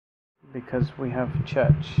because we have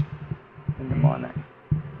church in the morning.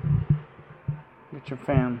 Get your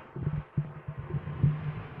fan.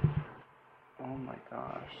 Oh my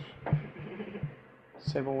gosh.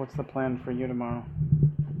 Sable, what's the plan for you tomorrow?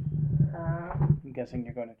 I'm guessing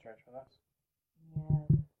you're going to church with us?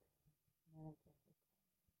 Yeah.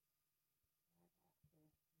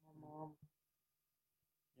 My mom.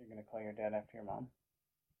 You're going to call your dad after your mom?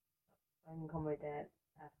 I can call my dad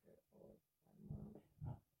after my mom.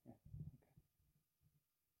 Oh, yeah. Okay.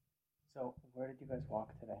 So, where did you guys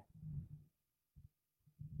walk today?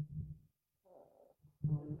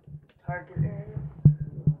 Target area.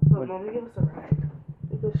 But Mom gave us a ride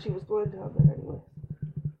because she was going down there anyways.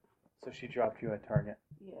 So she dropped you at Target?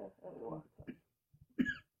 Yeah, and we walked up.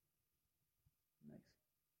 Nice.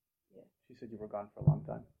 Yeah. She said you were gone for a long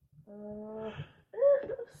time?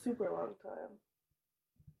 Super long time.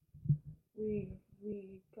 We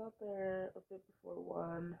got there a bit before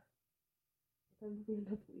 1. Then we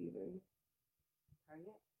ended up leaving.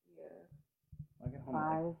 Target? Yeah. I got home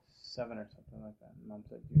at like 7 or something like that. And Mom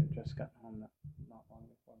said you had just gotten home not long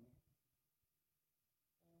before me.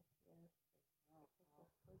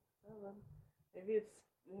 Maybe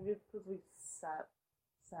it's because we sat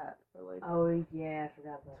for like. Oh yeah, I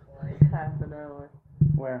forgot about that. Like half an hour.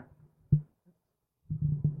 Where?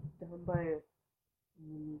 Down by.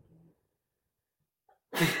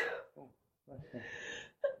 Oh, bless you.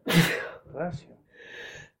 Bless you.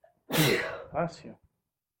 Bless you.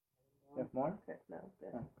 You have more? Okay, no.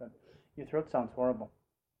 Yeah. Oh, good. Your throat sounds horrible.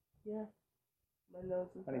 Yeah. My nose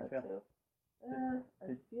is How do you bad feel? too. I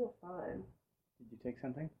feel fine. Did you take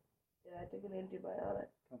something? Yeah, I took an antibiotic.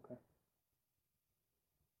 Okay.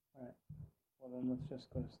 Alright. Well then let's just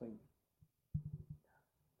go to sleep.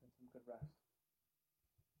 Get some good rest.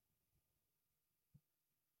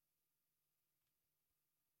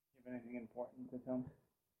 You have anything important to tell me?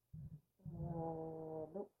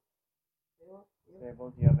 Nope. Sable,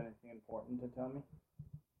 do you have anything important to tell me?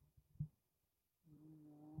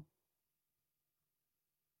 No.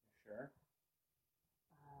 Sure.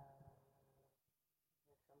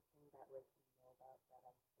 There's something that like you know about that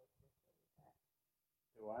I'm supposed to say that.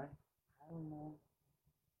 Do I? I don't know.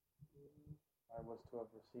 If I was to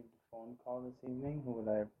have received a phone call this evening, who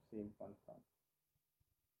would I have received one from?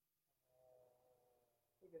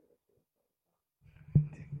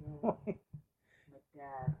 My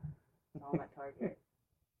dad. Saw him at Target.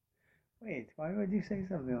 Wait, why would you say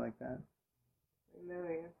something like that? I know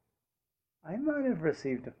you. I might have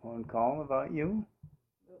received a phone call about you.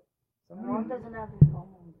 My mom doesn't have his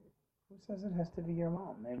phone number. Who says it has to be your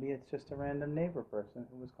mom? Maybe it's just a random neighbor person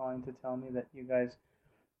who was calling to tell me that you guys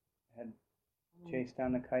had chased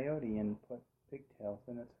down a coyote and put pigtails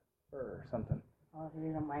in its fur or something. Oh,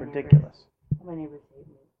 these are my Ridiculous. neighbors. My neighbors hate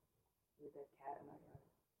me. With their cat in my yard.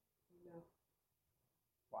 No.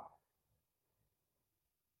 Wow.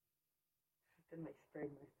 Then they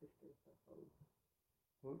sprayed my sister's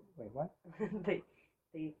hose. Wait, what?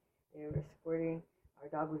 they were squirting. Our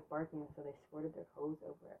dog was barking, so they squirted their hose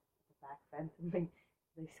over at the back fence, and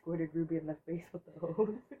they squirted Ruby in the face with the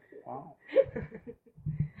hose. Wow.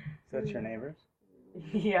 So that's your neighbors?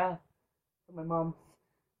 Yeah. So my mom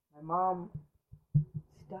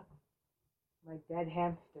stuck my dead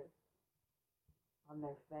hamster on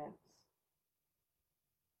their fence.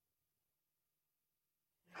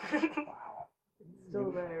 Wow. It's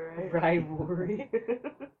still there, right? Rivalry.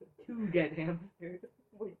 2 dead hamsters.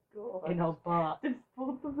 Oh my god. In a box It's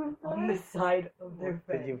both of them on the side of their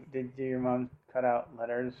fence. Did your mom cut out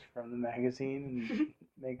letters from the magazine and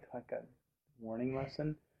make like a warning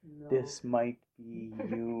lesson? No. This might be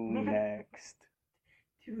you next.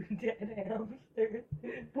 2 dead hamsters in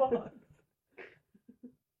a box.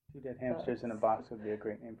 2 dead hamsters in a box would be a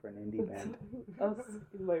great name for an indie band. Us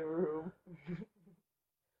in my room. Yeah,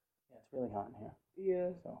 it's really hot in here.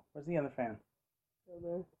 Yeah. So, where's the other fan? Still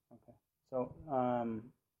there. Okay. So,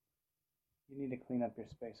 you need to clean up your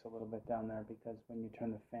space a little bit down there because when you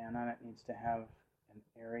turn the fan on, it needs to have an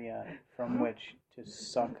area from which to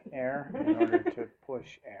suck air in order to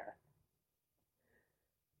push air.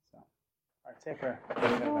 So, alright, say a prayer.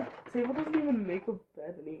 Sable doesn't even make a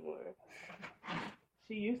bed anymore.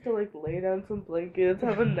 She used to like lay down some blankets,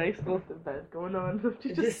 have a nice little bed going on. No,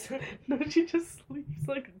 she just sleeps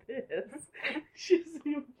like this. She doesn't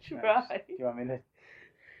even try. Nice. Do you want me to?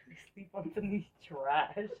 They sleep underneath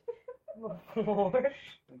trash. Floor.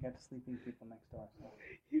 We got sleeping people next door. So.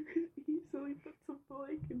 You could easily put some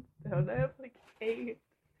blankets down. I have like 8.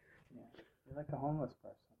 Yeah, you're like a homeless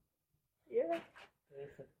person. Yeah.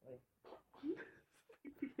 Basically.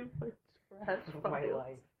 Sleeping in my trash My piles.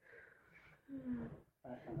 life.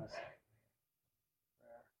 Alright, on this.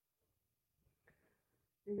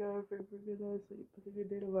 You gotta pray for good night's sleep. Have a good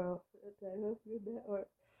day tomorrow. Have a good day. Or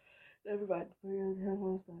never mind. Put your hand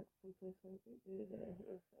on his back. Have a great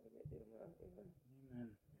day tomorrow. Amen.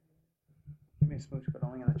 Give me a smooch, but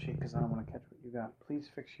only on the cheek because I don't want to catch what you got. Please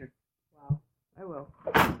fix your. Wow. I will.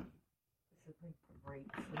 This is like great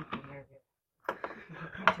sleeping area.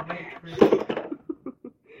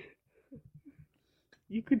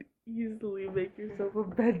 You could easily make yourself a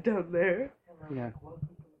bed down there. Yeah.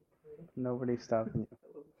 Nobody's stopping you.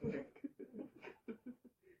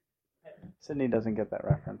 Sydney doesn't get that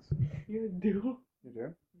reference. You do? You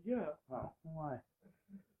do? Yeah. Oh, why?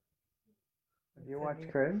 Have you watched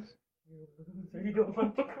Cribs? You don't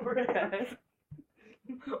want to correct.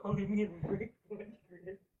 Only me and Rick watch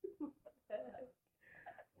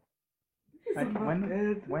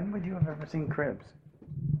Cribs. When would you have ever seen Cribs?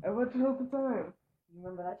 I watch it all the time. You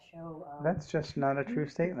remember that show? That's just not a true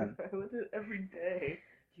statement. I watch it every day.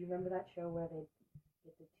 Do you remember that show where they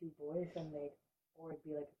get the two boys and or it'd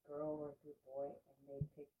be like a girl or a boy, and they'd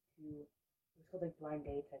pick two. It was called like blind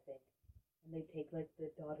dates, I think. And they'd take like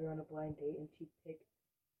the daughter on a blind date, and she'd pick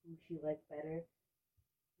who she liked better.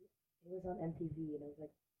 It was on MTV, and it was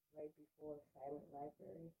like right before Silent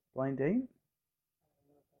Library. Blind Date? I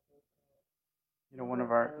don't know if that's what it's called. You know,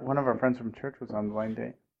 one of our friends from church was on Blind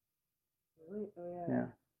Date. Really? Oh Yeah,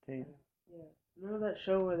 Kate. Yeah. Remember that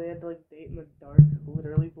show where they had to like date in the dark,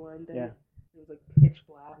 literally blind date? Yeah. It was like pitch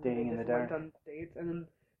black. Dating in the dark. Went on dates, and then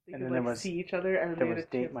they And could then like see each other, and there they was had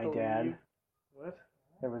a Date chance My to Dad. leave. What?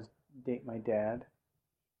 There was Date My Dad.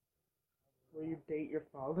 Where you date your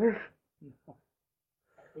father? I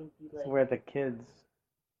think you It's like. where the kids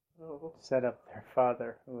Oh, set up their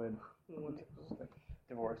father who had wonderful.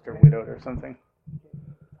 divorced or widowed or something.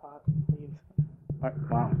 Hot leaves.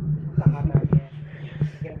 Wow. It's a hot idea.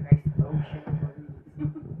 Get a nice ocean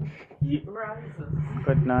breeze. Heat rises.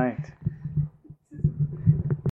 Good night.